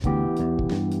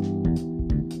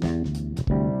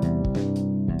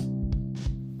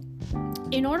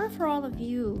in order for all of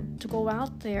you to go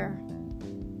out there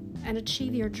and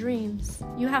achieve your dreams,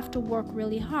 you have to work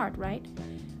really hard, right?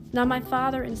 Now, my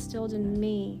father instilled in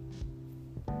me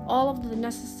all of the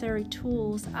necessary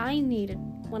tools I needed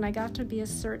when I got to be a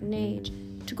certain age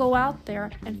to go out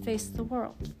there and face the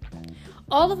world.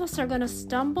 All of us are going to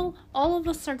stumble, all of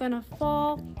us are going to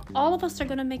fall, all of us are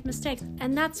going to make mistakes,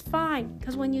 and that's fine,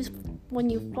 because when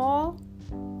you fall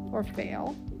or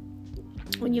fail,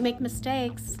 when you make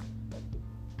mistakes,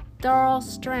 they're all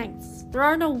strengths. There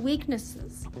are no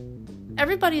weaknesses.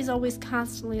 Everybody's always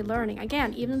constantly learning.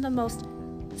 Again, even the most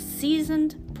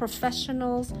seasoned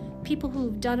professionals, people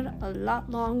who've done it a lot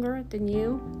longer than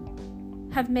you,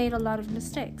 have made a lot of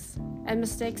mistakes. And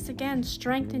mistakes, again,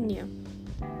 strengthen you.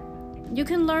 You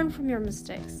can learn from your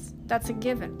mistakes. That's a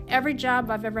given. Every job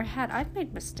I've ever had, I've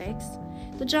made mistakes.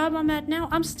 The job I'm at now,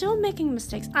 I'm still making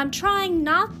mistakes. I'm trying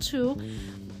not to,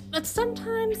 but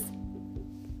sometimes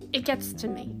it gets to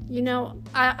me. You know,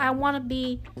 I want to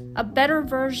be a better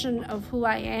version of who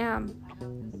I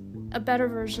am, a better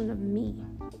version of me.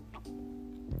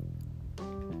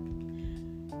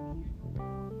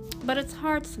 But it's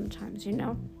hard sometimes, you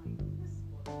know.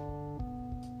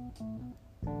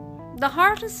 The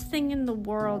hardest thing in the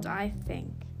world, I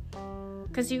think,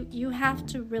 because you have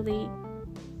to really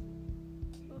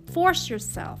force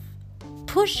yourself,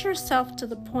 push yourself to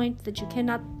the point that you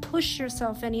cannot push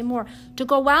yourself anymore, to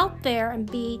go out there and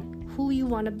be who you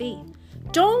want to be.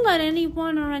 Don't let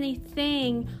anyone or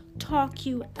anything talk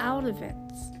you out of it.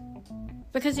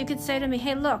 Because you could say to me,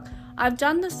 hey, look, I've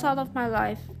done this all of my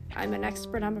life. I'm an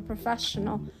expert, I'm a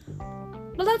professional.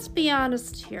 But let's be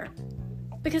honest here.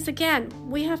 Because again,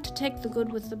 we have to take the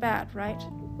good with the bad, right?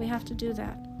 We have to do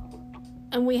that.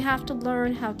 And we have to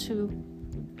learn how to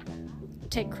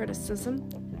take criticism.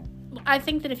 I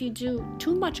think that if you do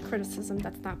too much criticism,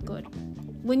 that's not good.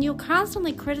 When you're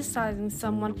constantly criticizing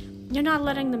someone, you're not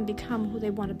letting them become who they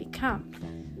want to become.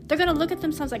 They're going to look at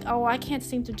themselves like, oh, I can't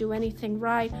seem to do anything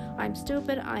right. I'm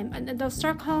stupid. And they'll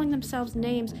start calling themselves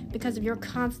names because of your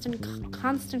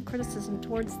constant criticism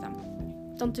towards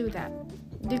them. Don't do that.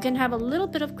 You can have a little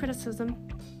bit of criticism,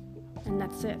 and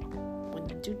that's it. When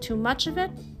you do too much of it,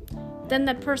 then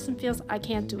that person feels, I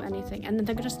can't do anything. And then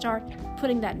they're going to start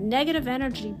putting that negative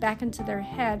energy back into their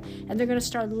head, and they're going to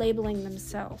start labeling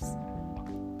themselves.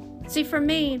 See, for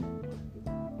me,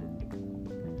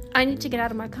 I need to get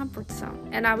out of my comfort zone.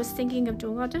 And I was thinking of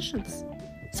doing auditions.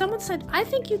 Someone said, I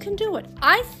think you can do it.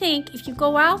 I think if you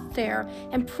go out there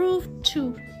and prove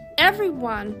to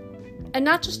everyone, and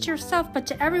not just to yourself, but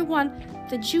to everyone,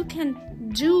 that you can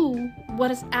do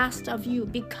what is asked of you,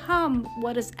 become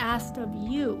what is asked of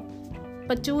you,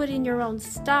 but do it in your own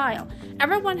style.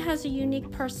 Everyone has a unique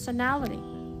personality.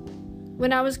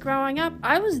 When I was growing up,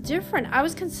 I was different. I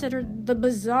was considered the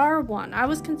bizarre one. I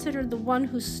was considered the one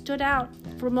who stood out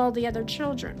from all the other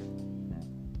children.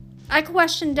 I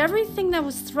questioned everything that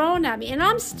was thrown at me, and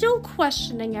I'm still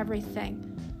questioning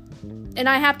everything. And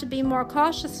I have to be more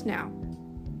cautious now.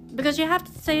 Because you have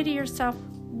to say to yourself,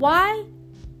 why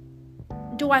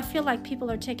do I feel like people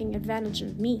are taking advantage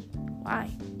of me? Why?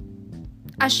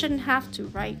 I shouldn't have to,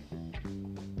 right?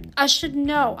 I should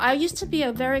know. I used to be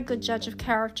a very good judge of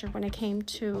character when it came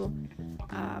to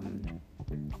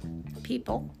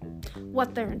people,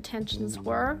 what their intentions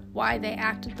were, why they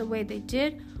acted the way they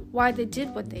did, why they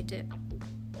did what they did.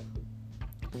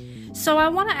 So I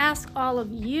want to ask all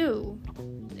of you,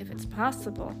 if it's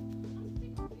possible,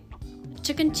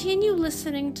 to continue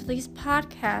listening to these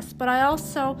podcasts, but I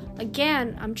also,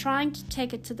 again, I'm trying to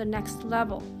take it to the next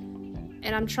level.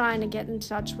 And I'm trying to get in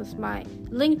touch with my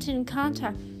LinkedIn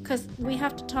contact, because we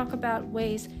have to talk about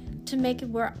ways to make it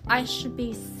where I should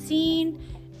be seen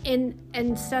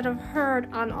instead of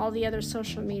heard on all the other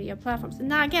social media platforms. And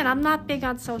now, again, I'm not big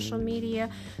on social media,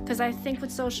 because I think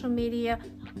with social media,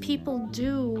 people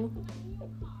do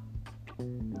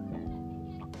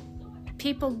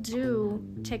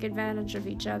take advantage of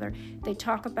each other. They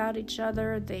talk about each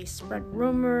other, they spread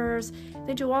rumors,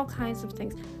 they do all kinds of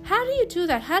things. How do you do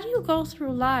that? How do you go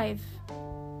through life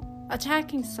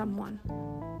attacking someone,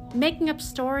 making up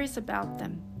stories about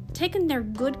them, taking their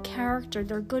good character,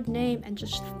 their good name, and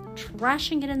just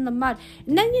trashing it in the mud?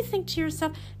 And then you think to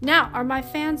yourself, now, are my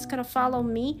fans going to follow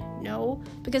me? No,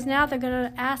 because now they're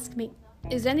going to ask me,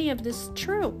 is any of this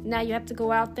true? Now you have to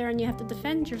go out there and you have to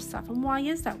defend yourself. And why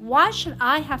is that? Why should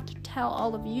I have to tell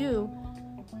all of you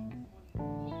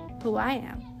who I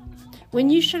am when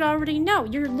you should already know?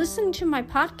 You're listening to my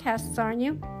podcasts, aren't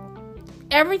you?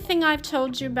 Everything I've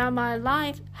told you about my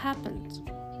life happened.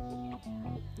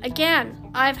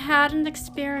 Again, I've had an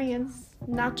experience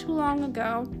not too long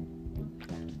ago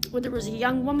where there was a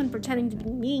young woman pretending to be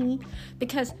me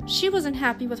because she wasn't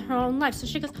happy with her own life. So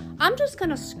she goes, I'm just going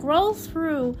to scroll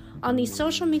through on these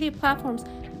social media platforms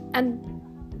and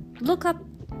look up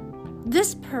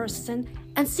this person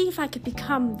and see if I could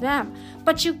become them.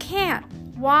 But you can't.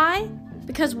 Why?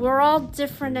 Because we're all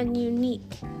different and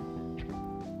unique.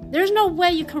 There's no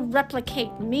way you can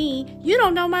replicate me. You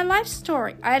don't know my life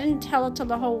story. I didn't tell it to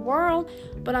the whole world,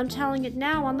 but I'm telling it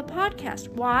now on the podcast.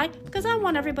 Why? Because I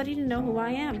want everybody to know who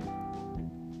I am.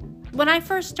 When I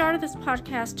first started this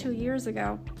podcast 2 years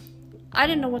ago, I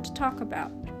didn't know what to talk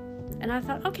about. And I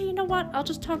thought, okay, you know what? I'll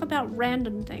just talk about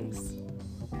random things.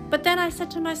 But then I said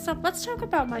to myself, let's talk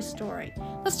about my story.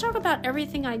 Let's talk about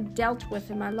everything I dealt with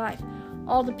in my life.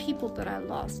 All the people that I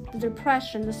lost, the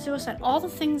depression, the suicide, all the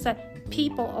things that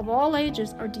people of all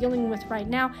ages are dealing with right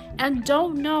now and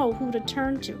don't know who to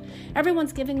turn to.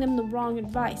 Everyone's giving them the wrong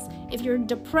advice. If you're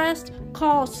depressed,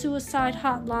 call a suicide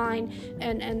hotline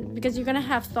and because you're going to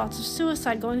have thoughts of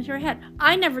suicide going through your head.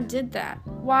 I never did that.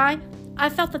 Why? I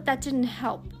felt that didn't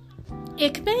help.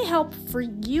 It may help for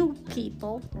you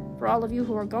people, for all of you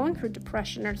who are going through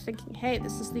depression or thinking, hey,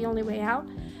 this is the only way out.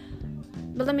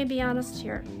 But let me be honest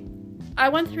here. I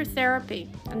went through therapy,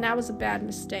 and that was a bad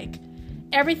mistake.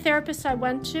 Every therapist I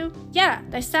went to,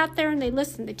 they sat there and they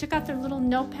listened. They took out their little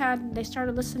notepad and they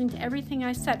started listening to everything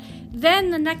I said.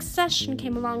 Then the next session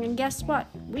came along, and guess what?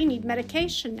 We need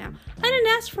medication now. I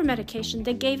didn't ask for medication.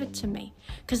 They gave it to me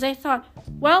because they thought,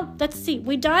 well, let's see.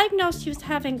 We diagnosed you as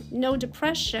having no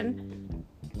depression.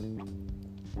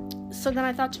 So then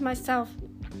I thought to myself,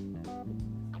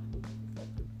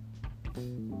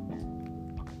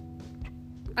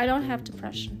 I don't have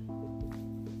depression.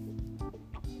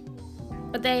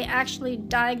 But they actually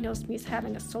diagnosed me as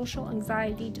having a social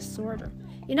anxiety disorder.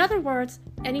 In other words,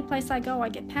 any place I go, I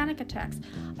get panic attacks.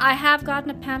 I have gotten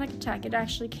a panic attack. It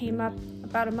actually came up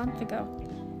about a month ago.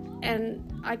 And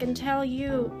I can tell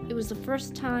you, it was the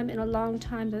first time in a long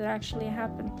time that it actually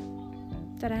happened.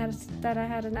 That I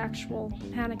had an actual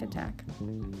panic attack.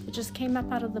 It just came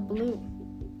up out of the blue.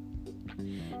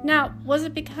 Now, was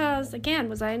it because, again,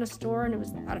 was I in a store and it was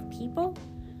a lot of people?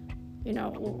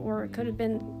 Or it could have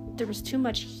been there was too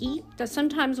much heat. That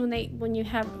sometimes when you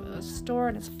have a store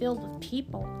and it's filled with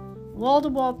people,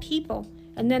 wall-to-wall people,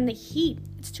 and then the heat,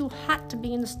 it's too hot to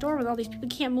be in the store with all these people. You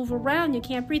can't move around, you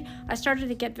can't breathe. I started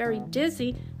to get very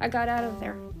dizzy. I got out of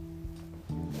there.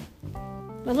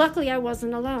 But luckily I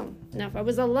wasn't alone. Now, if I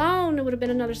was alone, it would have been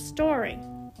another story.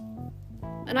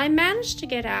 And I managed to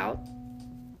get out.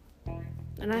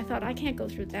 And I thought, I can't go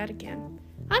through that again.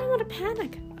 I don't want to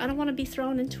panic. I don't want to be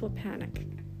thrown into a panic.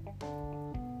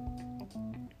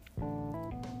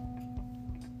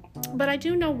 But I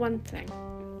do know one thing.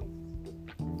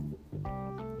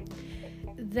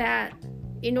 That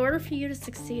in order for you to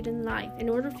succeed in life, in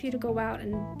order for you to go out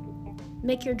and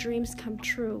make your dreams come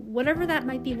true, whatever that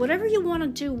might be, whatever you want to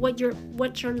do, what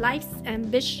your life's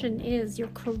ambition is, your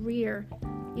career,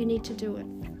 you need to do it.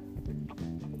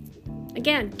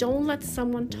 Again, don't let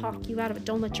someone talk you out of it.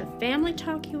 Don't let your family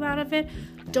talk you out of it.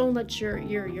 Don't let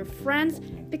your friends,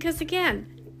 because again,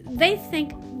 they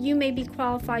think you may be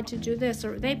qualified to do this,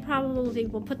 or they probably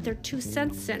will put their 2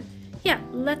 cents in. Yeah,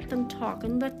 let them talk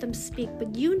and let them speak,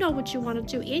 but you know what you want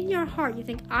to do. In your heart, you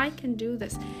think, I can do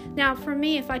this. Now, for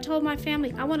me, if I told my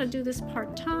family, I want to do this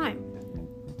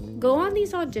part-time, go on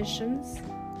these auditions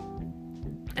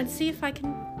and see if I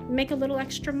can make a little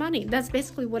extra money. That's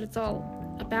basically what it's all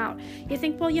about. You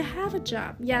think, well, you have a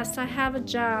job. Yes, I have a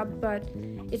job, but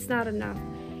it's not enough.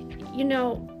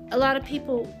 A lot of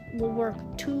people will work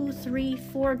 2, 3,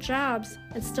 4 jobs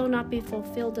and still not be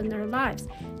fulfilled in their lives.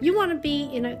 You want to be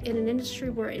in an industry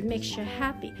where it makes you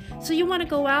happy. So you want to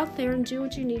go out there and do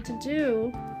what you need to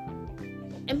do.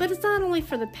 But it's not only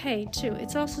for the pay, too.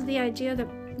 It's also the idea that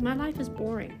my life is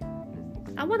boring.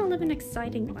 I want to live an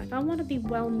exciting life. I want to be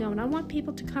well known. I want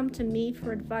people to come to me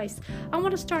for advice. I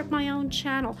want to start my own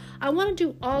channel. I want to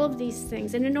do all of these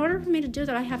things. And in order for me to do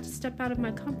that, I have to step out of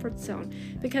my comfort zone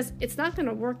because it's not going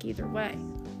to work either way.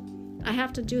 I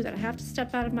have to do that. I have to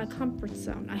step out of my comfort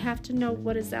zone. I have to know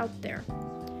what is out there.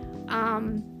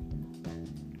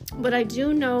 But I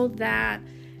do know that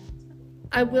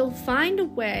I will find a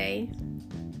way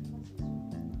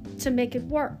to make it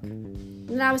work.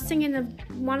 And I was thinking of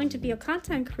wanting to be a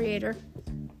content creator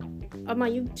of my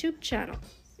YouTube channel.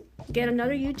 Get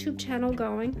another YouTube channel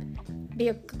going, be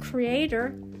a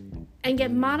creator, and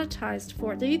get monetized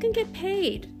for it. So you can get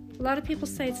paid. A lot of people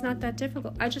say it's not that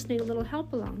difficult. I just need a little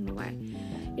help along the way.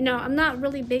 I'm not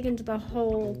really big into the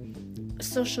whole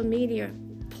social media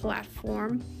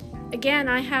platform. Again,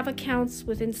 I have accounts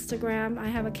with Instagram. I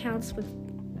have accounts with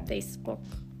Facebook.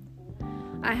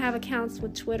 I have accounts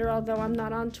with Twitter, although I'm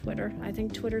not on Twitter. I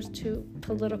think Twitter's too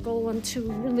political and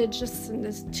too religious, and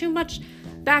there's too much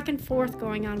back and forth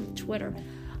going on with Twitter.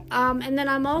 And then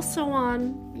I'm also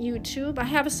on YouTube. I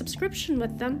have a subscription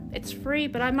with them. It's free,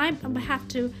 but I might have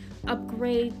to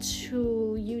upgrade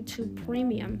to YouTube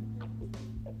Premium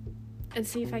and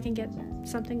see if I can get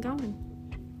something going.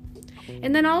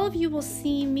 And then all of you will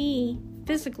see me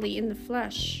physically in the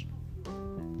flesh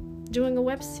doing a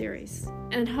web series,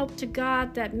 and hope to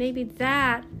God that maybe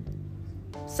that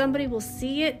somebody will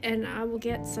see it and I will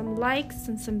get some likes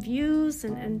and some views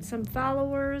and some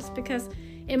followers, because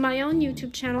in my own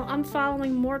YouTube channel I'm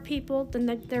following more people than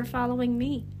they're following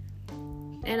me.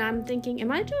 And I'm thinking,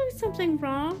 am I doing something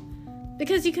wrong?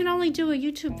 Because you can only do a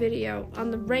YouTube video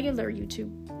on the regular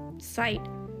YouTube site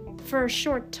for a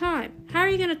short time. How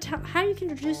you can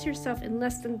introduce yourself in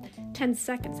less than 10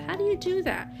 seconds? How do you do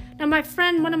that? Now, my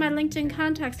friend, one of my LinkedIn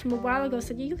contacts from a while ago,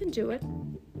 said, yeah, you can do it.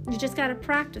 You just got to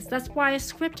practice. That's why a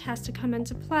script has to come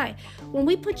into play. When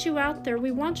we put you out there, we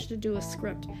want you to do a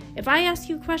script. If I ask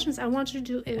you questions, I want you to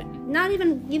do it. Not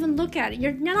even look at it.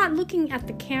 You're not looking at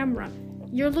the camera.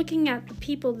 You're looking at the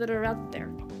people that are out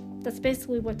there. That's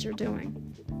basically what you're doing.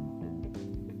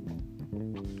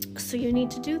 So you need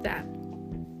to do that.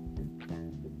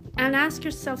 And ask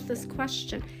yourself this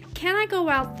question. Can I go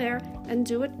out there and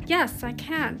do it? Yes, I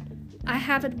can. I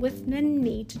have it within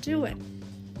me to do it.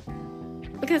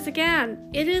 Because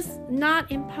again, it is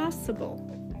not impossible.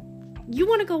 You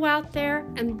want to go out there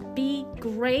and be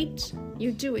great,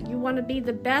 you do it. You want to be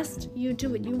the best, you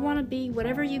do it. You want to be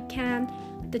whatever you can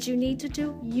that you need to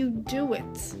do, you do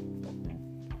it.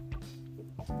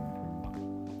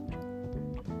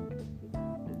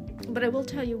 But I will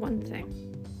tell you one thing.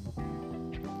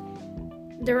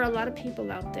 There are a lot of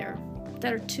people out there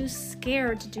that are too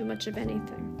scared to do much of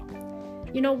anything.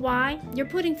 You know why? You're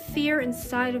putting fear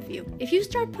inside of you. If you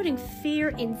start putting fear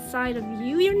inside of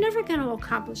you, you're never going to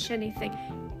accomplish anything.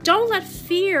 Don't let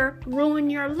fear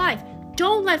ruin your life.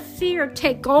 Don't let fear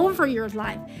take over your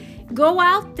life. Go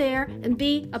out there and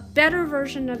be a better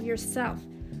version of yourself.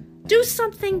 Do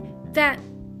something that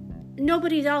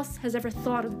nobody else has ever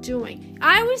thought of doing.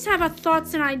 I always have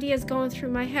thoughts and ideas going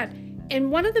through my head. And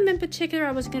one of them in particular,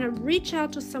 I was going to reach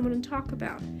out to someone and talk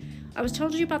about. I was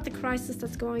told you about the crisis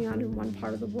that's going on in one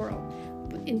part of the world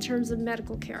in terms of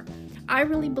medical care. I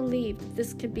really believe that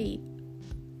this could be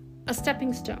a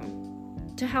stepping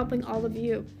stone to helping all of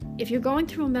you. If you're going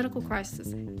through a medical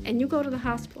crisis and you go to the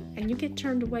hospital and you get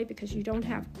turned away because you don't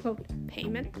have, quote,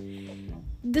 payment,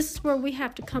 this is where we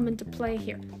have to come into play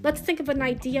here. Let's think of an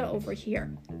idea over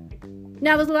here.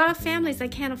 Now, there's a lot of families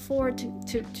that can't afford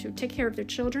to take care of their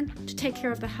children, to take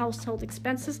care of the household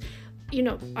expenses. You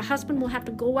know, a husband will have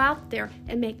to go out there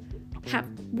and have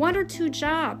 1 or 2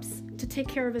 jobs to take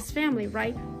care of his family,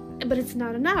 right? But it's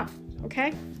not enough,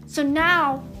 okay? So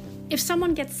now, if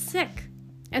someone gets sick,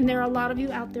 and there are a lot of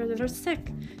you out there that are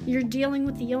sick, you're dealing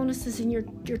with the illnesses and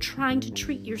you're trying to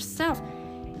treat yourself.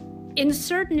 In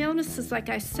certain illnesses, like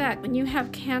I said, when you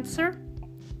have cancer,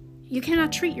 you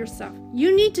cannot treat yourself.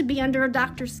 You need to be under a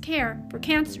doctor's care for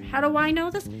cancer. How do I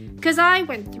know this? Because I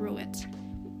went through it.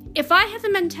 If I had the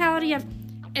mentality of,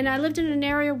 and I lived in an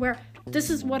area where this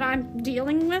is what I'm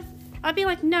dealing with, I'd be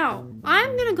like, no,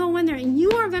 I'm going to go in there and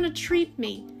you are going to treat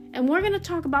me. And we're going to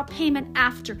talk about payment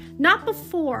after, not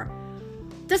before.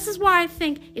 This is why I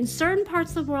think in certain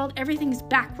parts of the world, everything's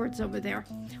backwards over there.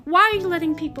 Why are you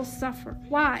letting people suffer?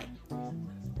 Why?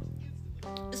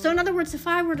 So in other words, if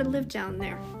I were to live down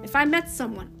there, if I met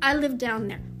someone, I lived down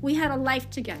there, we had a life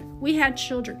together, we had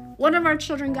children, one of our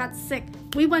children got sick,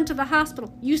 we went to the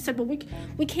hospital, you said, well,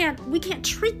 we can't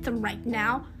treat them right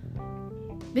now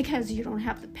because you don't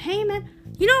have the payment.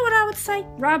 You know what I would say?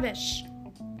 Rubbish.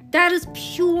 That is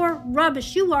pure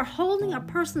rubbish. You are holding a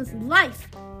person's life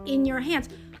in your hands.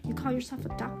 You call yourself a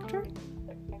doctor?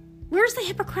 Where's the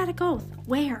Hippocratic Oath?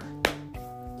 Where?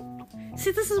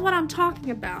 See, this is what I'm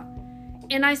talking about.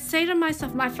 And I say to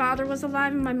myself, my father was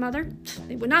alive and my mother,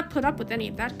 they would not put up with any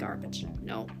of that garbage.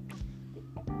 No.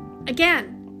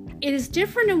 Again, it is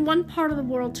different in one part of the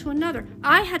world to another.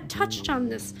 I had touched on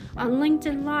this on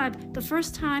LinkedIn Live. The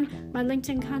first time my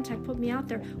LinkedIn contact put me out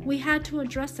there, we had to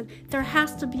address it. There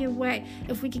has to be a way.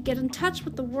 If we could get in touch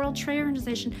with the World Trade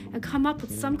Organization and come up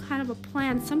with some kind of a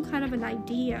plan, some kind of an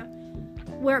idea,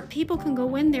 where people can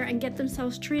go in there and get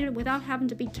themselves treated without having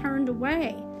to be turned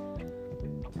away.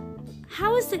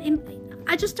 How is it?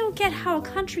 I just don't get how a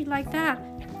country like that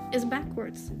is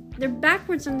backwards. They're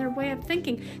backwards in their way of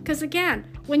thinking. Because again,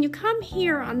 when you come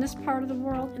here on this part of the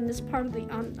world, in this part of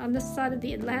on this side of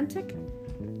the Atlantic,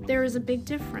 there is a big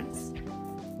difference.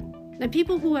 And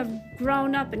people who have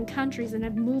grown up in countries and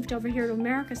have moved over here to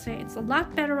America say it's a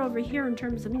lot better over here in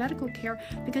terms of medical care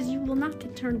because you will not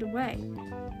get turned away.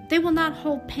 They will not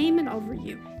hold payment over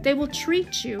you. They will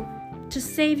treat you to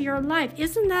save your life.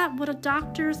 Isn't that what a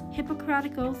doctor's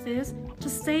Hippocratic oath is? To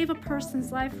save a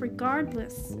person's life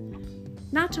regardless.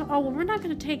 Not to, we're not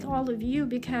going to take all of you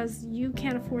because you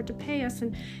can't afford to pay us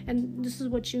and this is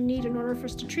what you need in order for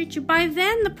us to treat you. By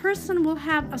then, the person will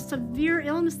have a severe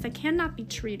illness that cannot be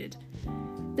treated.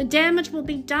 The damage will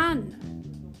be done.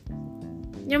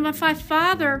 You know, my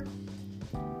father,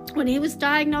 when he was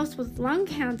diagnosed with lung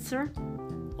cancer,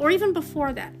 or even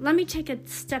before that, let me take a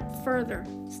step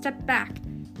back.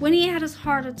 When he had his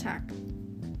heart attack,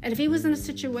 and if he was in a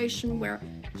situation where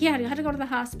he had to go to the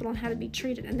hospital and had to be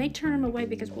treated, and they turn him away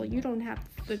because, well, you don't have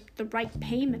the right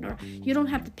payment, or you don't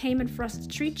have the payment for us to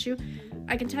treat you,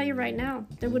 I can tell you right now,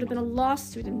 there would have been a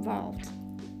lawsuit involved.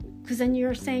 Because then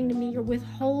you're saying to me you're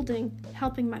withholding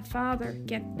helping my father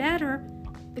get better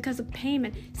because of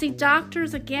payment. See,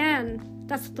 doctors, again,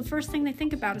 that's the first thing they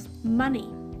think about is money.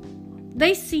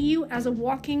 They see you as a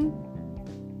walking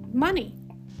money,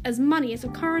 as a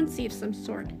currency of some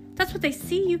sort. That's what they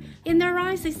see you. In their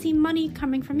eyes, they see money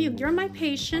coming from you. You're my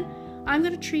patient. I'm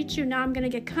going to treat you. Now I'm going to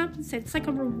get compensated. It's like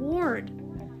a reward.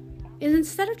 And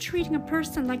instead of treating a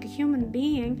person like a human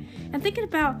being and thinking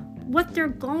about what they're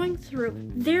going through,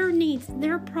 their needs,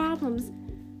 their problems,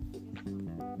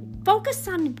 focus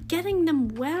on getting them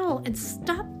well and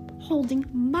stop holding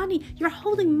money. You're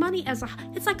holding money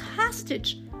it's like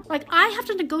hostage. Like, I have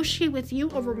to negotiate with you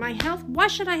over my health. Why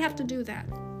should I have to do that?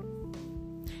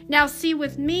 Now, see,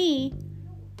 with me,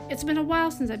 it's been a while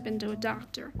since I've been to a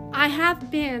doctor. I have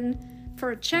been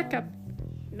for a checkup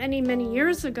many, many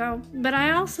years ago, but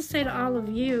I also say to all of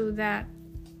you that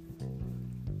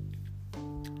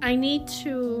I need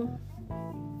to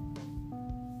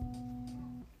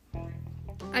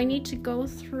go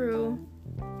through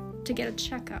to get a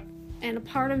checkup, and a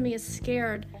part of me is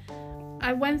scared.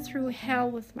 I went through hell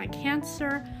with my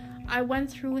cancer. I went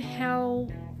through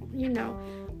hell,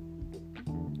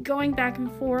 going back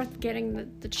and forth, getting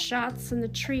the shots and the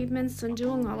treatments and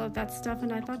doing all of that stuff.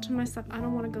 And I thought to myself, I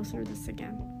don't want to go through this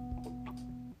again.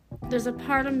 There's a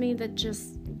part of me that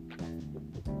just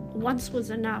once was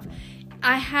enough.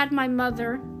 I had my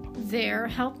mother there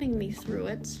helping me through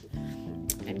it,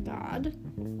 and God.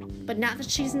 But now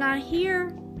that she's not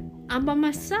here, I'm by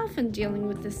myself and dealing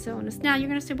with this illness. Now, you're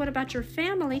going to say, what about your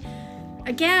family?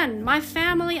 Again, my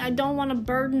family, I don't want to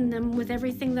burden them with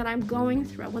everything that I'm going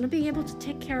through. I want to be able to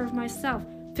take care of myself,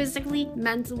 physically,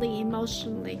 mentally,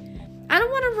 emotionally. I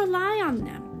don't want to rely on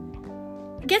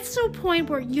them. It gets to a point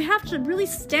where you have to really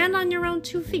stand on your own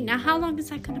 2 feet. Now, how long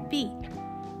is that going to be?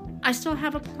 I still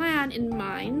have a plan in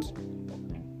mind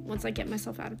once I get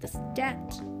myself out of this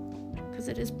debt, because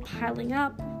it is piling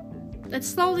up. It's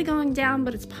slowly going down,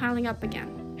 but it's piling up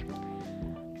again.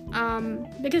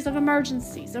 Because of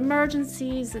emergencies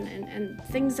and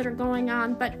things that are going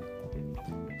on. But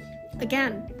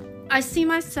again, I see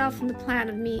myself, and the plan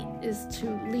of me is to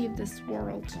leave this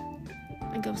world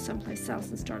and go someplace else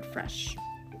and start fresh.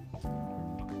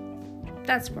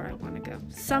 That's where I want to go.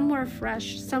 Somewhere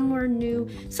fresh, somewhere new,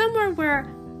 somewhere where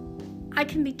I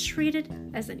can be treated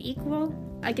as an equal.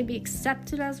 I can be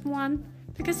accepted as one.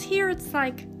 Because here it's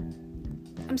like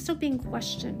I'm still being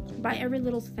questioned by every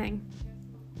little thing.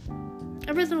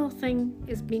 Every little thing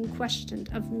is being questioned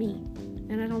of me,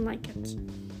 and I don't like it.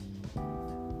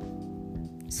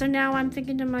 So now I'm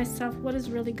thinking to myself, what is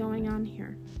really going on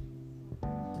here?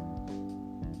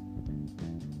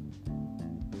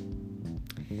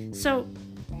 So,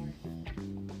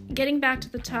 getting back to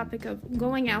the topic of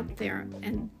going out there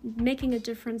and making a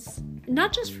difference,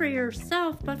 not just for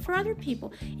yourself, but for other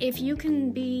people. If you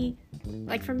can be,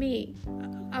 like for me,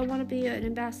 I want to be an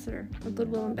ambassador, a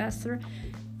goodwill ambassador.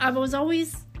 I was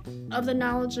always of the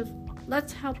knowledge of,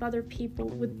 let's help other people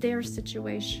with their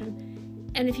situation.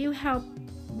 And if you help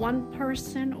one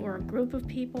person or a group of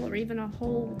people or even a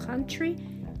whole country,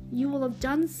 you will have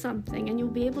done something, and you'll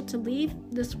be able to leave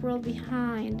this world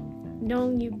behind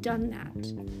knowing you've done that.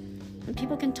 And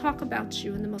people can talk about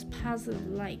you in the most positive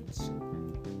light.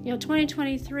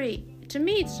 2023, to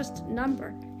me, it's just a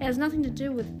number. It has nothing to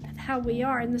do with how we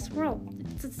are in this world.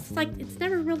 It's like it's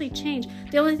never really changed.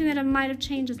 The only thing that it might have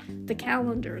changed is the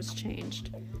calendar has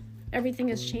changed. Everything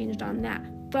has changed on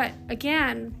that. But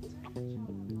again,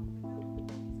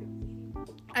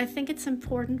 I think it's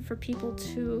important for people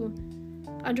to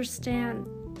understand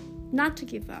not to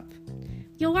give up.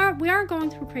 We are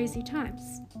going through crazy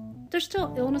times. There's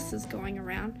still illnesses going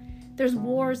around. There's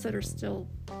wars that are still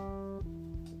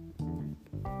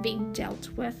being dealt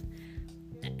with.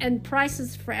 and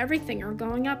prices for everything are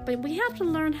going up, but we have to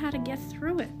learn how to get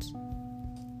through it.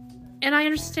 And I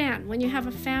understand when you have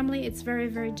a family, it's very,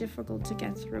 very difficult to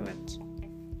get through it.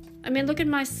 I mean, look at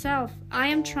myself. I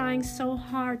am trying so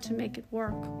hard to make it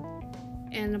work.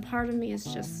 And a part of me is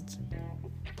just...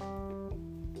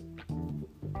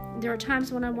 There are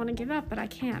times when I want to give up, but I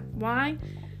can't. Why?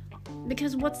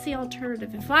 Because what's the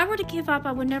alternative? If I were to give up,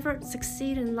 I would never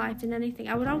succeed in life in anything.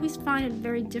 I would always find it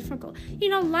very difficult. You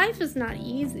know, life is not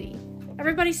easy.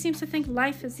 Everybody seems to think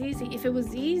life is easy. If it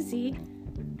was easy,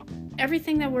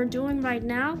 everything that we're doing right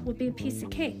now would be a piece of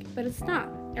cake. But it's not.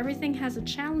 Everything has a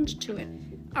challenge to it.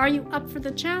 Are you up for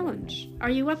the challenge? Are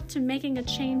you up to making a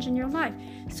change in your life?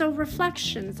 So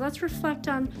reflections. Let's reflect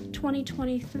on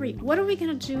 2023. What are we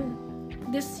going to do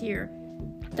this year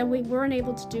that we weren't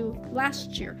able to do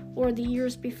last year or the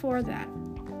years before that?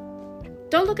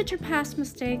 Don't look at your past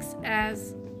mistakes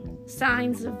as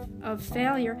signs of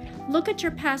failure. Look at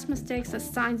your past mistakes as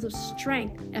signs of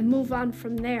strength and move on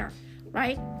from there,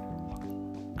 right?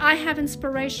 I have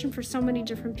inspiration for so many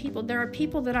different people. There are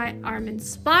people that I'm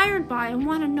inspired by and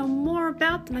want to know more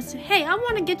about them. I said, hey, I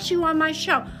want to get you on my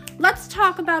show. Let's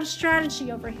talk about a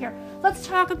strategy over here. Let's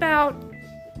talk about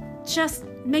just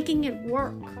making it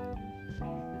work.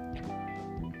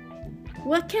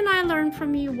 What can I learn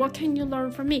from you? What can you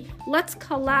learn from me? Let's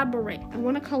collaborate. I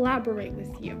want to collaborate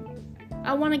with you.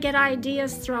 I want to get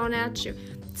ideas thrown at you.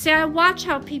 See, I watch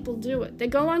how people do it. They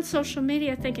go on social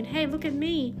media thinking, hey, look at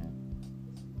me.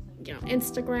 You know,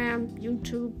 Instagram,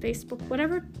 YouTube, Facebook,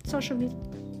 whatever social media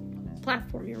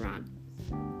platform you're on.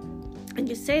 And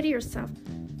you say to yourself,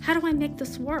 how do I make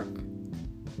this work?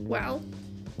 Well,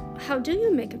 how do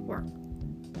you make it work?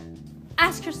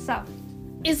 Ask yourself,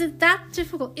 is it that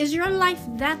difficult? Is your life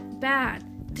that bad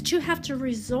that you have to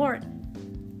resort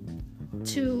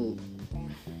to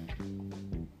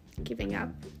giving up?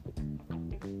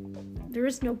 There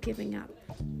is no giving up.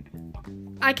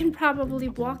 I can probably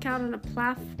walk out on a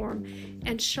platform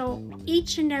and show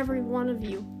each and every one of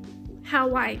you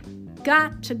how I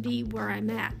got to be where I'm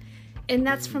at. And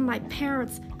that's from my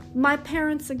parents. My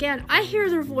parents, again, I hear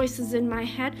their voices in my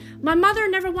head. My mother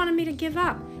never wanted me to give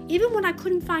up. Even when I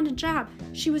couldn't find a job,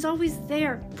 she was always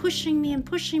there pushing me and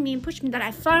pushing me and pushing me that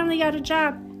I finally got a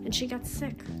job, and she got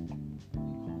sick.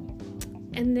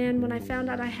 And then when I found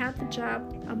out I had the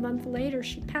job, a month later,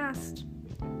 she passed.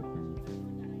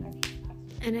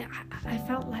 And I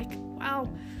felt like, wow,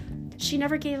 she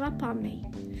never gave up on me.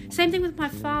 Same thing with my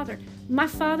father. My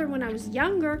father, when I was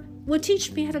younger, would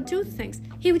teach me how to do things.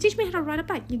 He would teach me how to ride a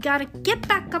bike. You got to get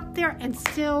back up there and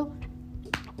still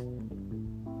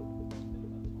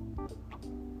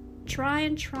try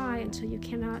and try until you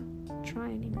cannot try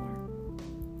anymore.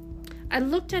 I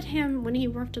looked at him when he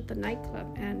worked at the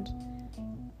nightclub, and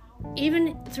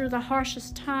even through the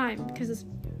harshest time, because his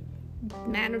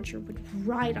manager would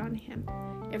ride on him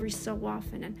every so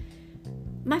often, and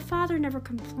my father never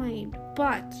complained,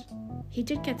 but he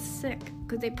did get sick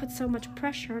because they put so much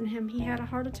pressure on him. He had a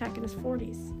heart attack in his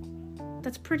 40s.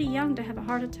 That's pretty young to have a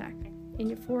heart attack in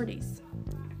your 40s.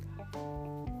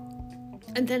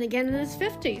 And then again in his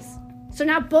 50s. So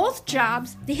now both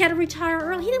jobs, they had to retire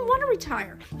early. He didn't want to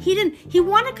retire. He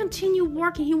wanted to continue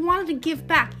working. He wanted to give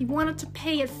back. He wanted to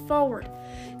pay it forward.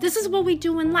 This is what we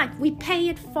do in life. We pay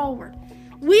it forward.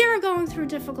 We are going through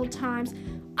difficult times.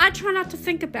 I try not to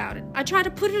think about it. I try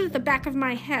to put it at the back of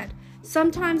my head.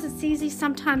 Sometimes it's easy,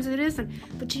 sometimes it isn't.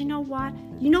 But you know what?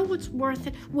 You know what's worth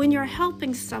it? When you're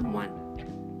helping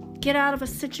someone get out of a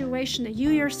situation that you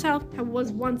yourself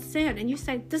was once in, and you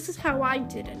say, this is how I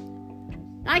did it.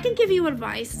 I can give you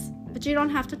advice, but you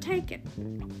don't have to take it.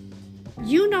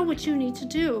 You know what you need to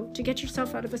do to get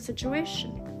yourself out of a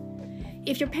situation.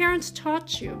 If your parents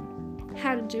taught you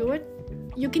how to do it,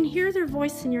 you can hear their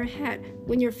voice in your head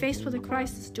when you're faced with a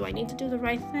crisis. Do I need to do the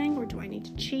right thing, or do I need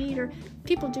to cheat? Or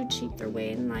people do cheat their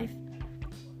way in life.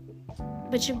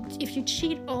 But if you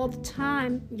cheat all the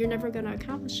time, you're never going to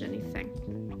accomplish anything.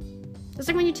 It's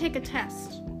like when you take a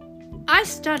test. I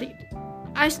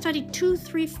studied 2,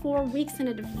 3, 4 weeks in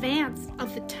advance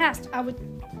of the test. I would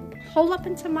hole up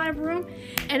into my room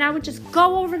and I would just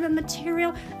go over the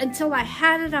material until I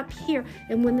had it up here.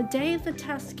 And when the day of the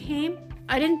test came,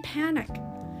 I didn't panic.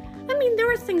 I mean, there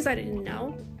were things I didn't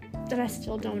know that I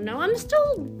still don't know. I'm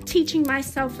still teaching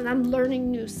myself and I'm learning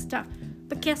new stuff.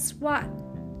 But guess what?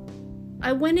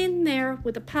 I went in there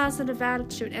with a positive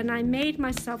attitude and I made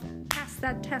myself pass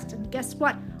that test. And guess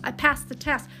what? I passed the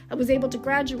test. I was able to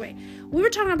graduate. We were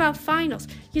talking about finals.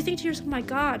 You think to yourself, oh my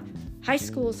God, high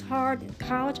school is hard, and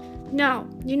college. No.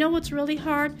 You know what's really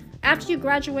hard? After you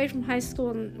graduate from high school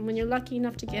and when you're lucky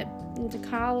enough to get into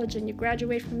college and you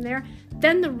graduate from there,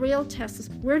 then the real test is,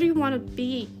 where do you want to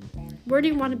be? Where do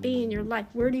you want to be in your life?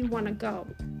 Where do you want to go?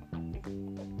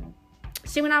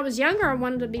 See, when I was younger, I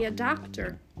wanted to be a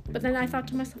doctor. But then I thought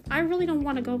to myself, I really don't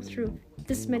want to go through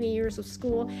this many years of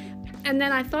school. And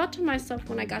then I thought to myself,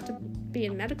 when I got to be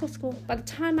in medical school, by the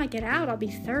time I get out, I'll be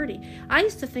 30. I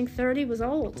used to think 30 was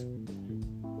old.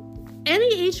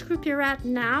 Any age group you're at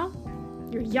now,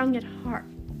 you're young at heart.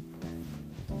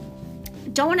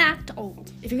 Don't act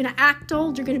old. If you're going to act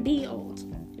old, you're going to be old.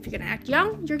 If you're going to act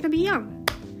young, you're going to be young.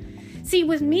 See,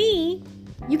 with me,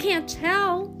 you can't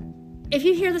tell. If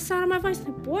you hear the sound of my voice,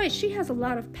 like, boy, she has a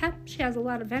lot of pep, she has a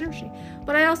lot of energy.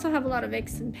 But I also have a lot of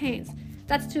aches and pains.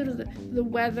 That's due to the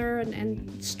weather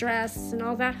and stress and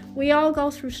all that. We all go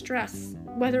through stress,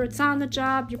 whether it's on the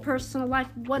job, your personal life,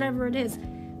 whatever it is.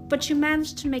 But you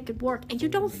manage to make it work, and you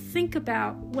don't think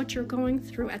about what you're going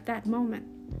through at that moment.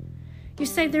 You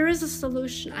say, there is a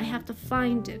solution, I have to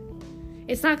find it.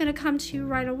 It's not going to come to you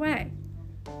right away.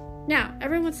 Now,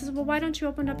 everyone says, well, why don't you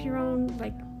open up your own,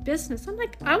 business? I'm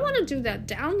like, I want to do that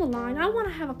down the line. I want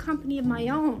to have a company of my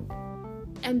own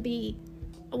and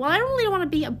I don't really want to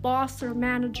be a boss or a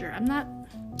manager. I'm not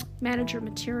manager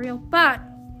material, but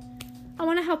I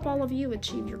want to help all of you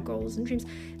achieve your goals and dreams.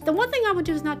 The one thing I would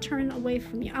do is not turn away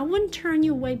from you. I wouldn't turn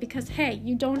you away because, hey,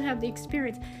 you don't have the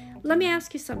experience. Let me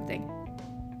ask you something.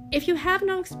 If you have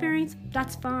no experience,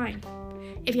 that's fine.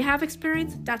 If you have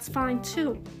experience, that's fine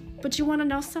too. But you want to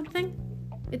know something?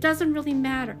 It doesn't really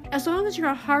matter. As long as you're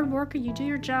a hard worker, you do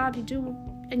your job,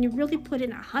 and you really put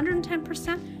in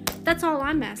 110%, that's all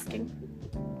I'm asking.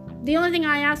 The only thing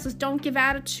I ask is don't give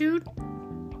attitude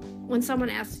when someone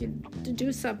asks you to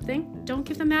do something. Don't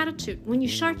give them attitude. When you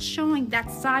start showing that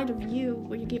side of you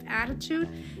where you give attitude,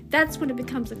 that's when it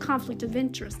becomes a conflict of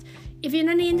interest. If you're in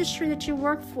any industry that you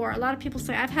work for, a lot of people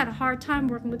say, I've had a hard time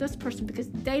working with this person because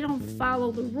they don't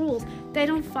follow the rules. They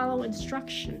don't follow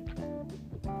instruction.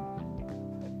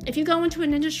 If you go into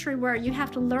an industry where you have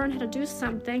to learn how to do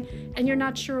something and you're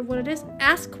not sure of what it is,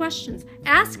 ask questions.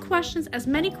 Ask questions, as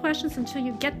many questions until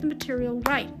you get the material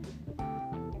right.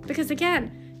 Because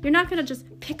again, you're not going to just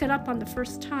pick it up on the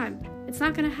first time. It's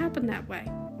not going to happen that way.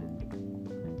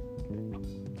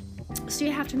 So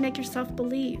you have to make yourself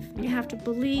believe. You have to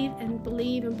believe and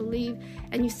believe and believe.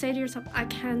 And you say to yourself, I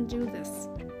can do this.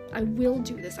 I will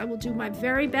do this. I will do my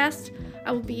very best.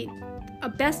 I will be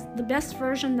the best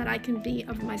version that I can be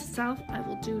of myself. I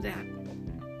will do that.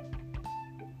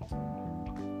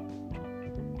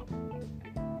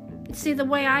 See, the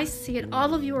way I see it,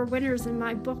 all of you are winners in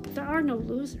my book. There are no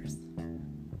losers.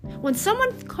 When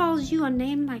someone calls you a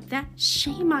name like that,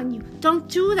 shame on you. Don't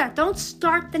do that. Don't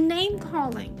start the name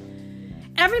calling.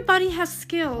 Everybody has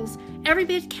skills.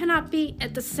 Everybody cannot be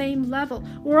at the same level.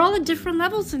 We're all at different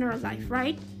levels in our life,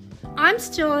 right? I'm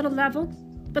still at a level,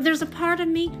 but there's a part of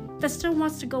me that still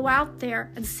wants to go out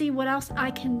there and see what else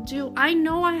I can do. I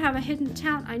know I have a hidden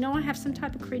talent. I know I have some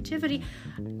type of creativity.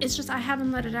 It's just I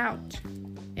haven't let it out.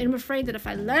 And I'm afraid that if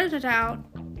I let it out,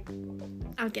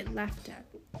 I'll get laughed at.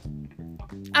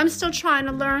 I'm still trying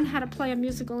to learn how to play a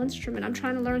musical instrument. I'm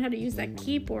trying to learn how to use that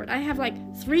keyboard. I have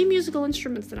 3 musical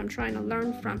instruments that I'm trying to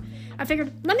learn from. I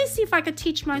figured, let me see if I could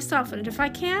teach myself. And if I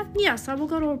can, yes, I will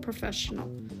go to a professional.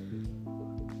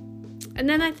 And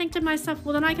then I think to myself,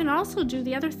 well, then I can also do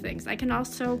the other things. I can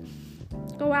also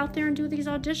go out there and do these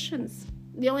auditions.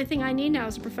 The only thing I need now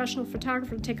is a professional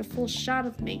photographer to take a full shot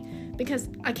of me because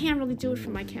I can't really do it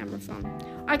from my camera phone.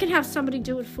 I can have somebody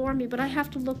do it for me, but I have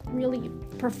to look really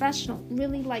professional,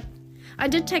 really I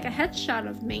did take a headshot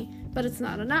of me, but it's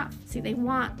not enough. See, they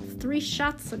want 3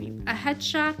 shots of you, a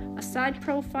headshot, a side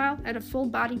profile, and a full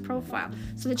body profile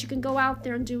so that you can go out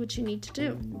there and do what you need to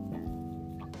do.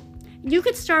 You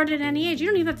could start at any age. You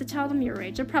don't even have to tell them your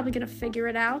age. They're probably going to figure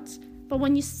it out. But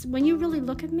when you really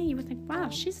look at me, you would think, wow,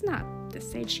 she's not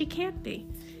this age. She can't be.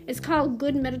 It's called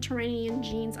good Mediterranean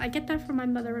genes. I get that from my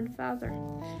mother and father,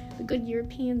 the good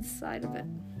European side of it.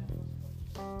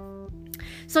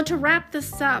 So to wrap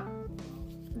this up,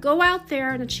 go out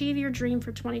there and achieve your dream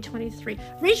for 2023.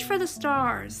 Reach for the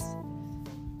stars.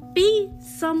 Be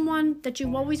someone that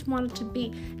you've always wanted to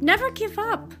be. Never give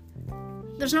up.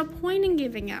 There's no point in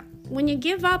giving up. When you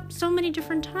give up so many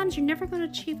different times, you're never going to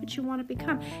achieve what you want to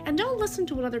become. And don't listen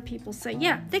to what other people say.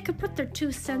 Yeah, they could put their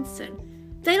 2 cents in.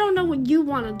 They don't know what you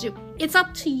want to do. It's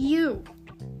up to you.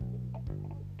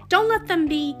 Don't let them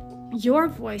be your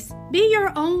voice. Be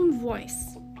your own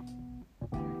voice.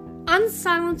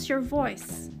 Unsilence your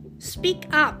voice. Speak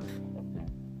up.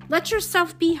 Let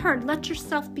yourself be heard. Let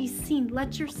yourself be seen.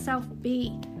 Let yourself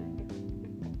be.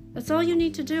 That's all you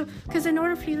need to do. Because in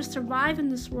order for you to survive in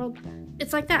this world,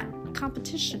 it's like that.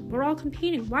 competition. We're all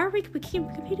competing. Why are we keep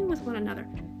competing with one another?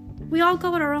 We all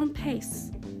go at our own pace.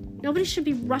 Nobody should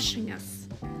be rushing us.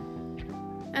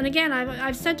 And again,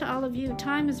 I've said to all of you,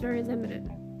 time is very limited.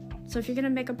 So if you're going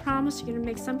to make a promise, you're going to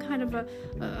make some kind of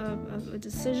a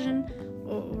decision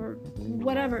or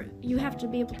whatever, you have to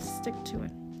be able to stick to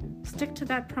it. Stick to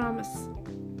that promise.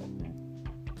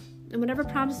 And whatever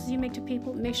promises you make to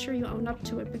people, make sure you own up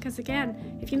to it. Because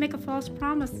again, if you make a false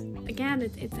promise, again,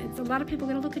 it's a lot of people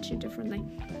are going to look at you differently.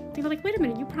 They're like, wait a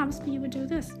minute, you promised me you would do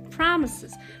this.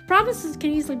 Promises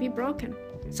can easily be broken.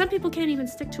 Some people can't even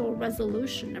stick to a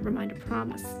resolution, never mind a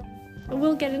promise. But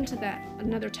we'll get into that,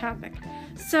 another topic.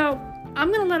 So I'm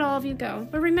going to let all of you go.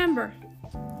 But remember,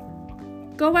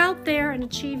 go out there and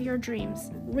achieve your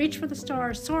dreams. Reach for the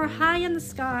stars. Soar high in the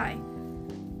sky.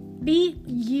 Be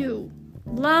you.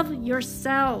 Love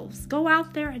yourselves. Go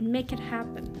out there and make it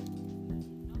happen.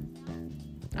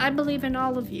 I believe in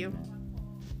all of you.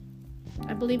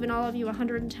 I believe in all of you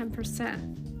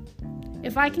 110%.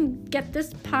 If I can get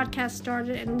this podcast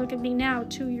started and look at me now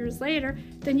 2 years later,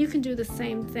 then you can do the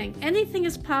same thing. Anything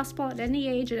is possible at any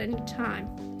age, at any time.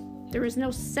 There is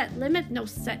no set limit, no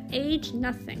set age,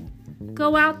 nothing.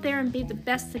 Go out there and be the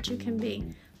best that you can be.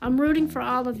 I'm rooting for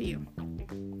all of you.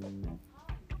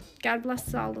 God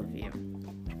bless all of you.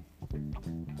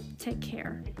 Take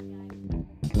care.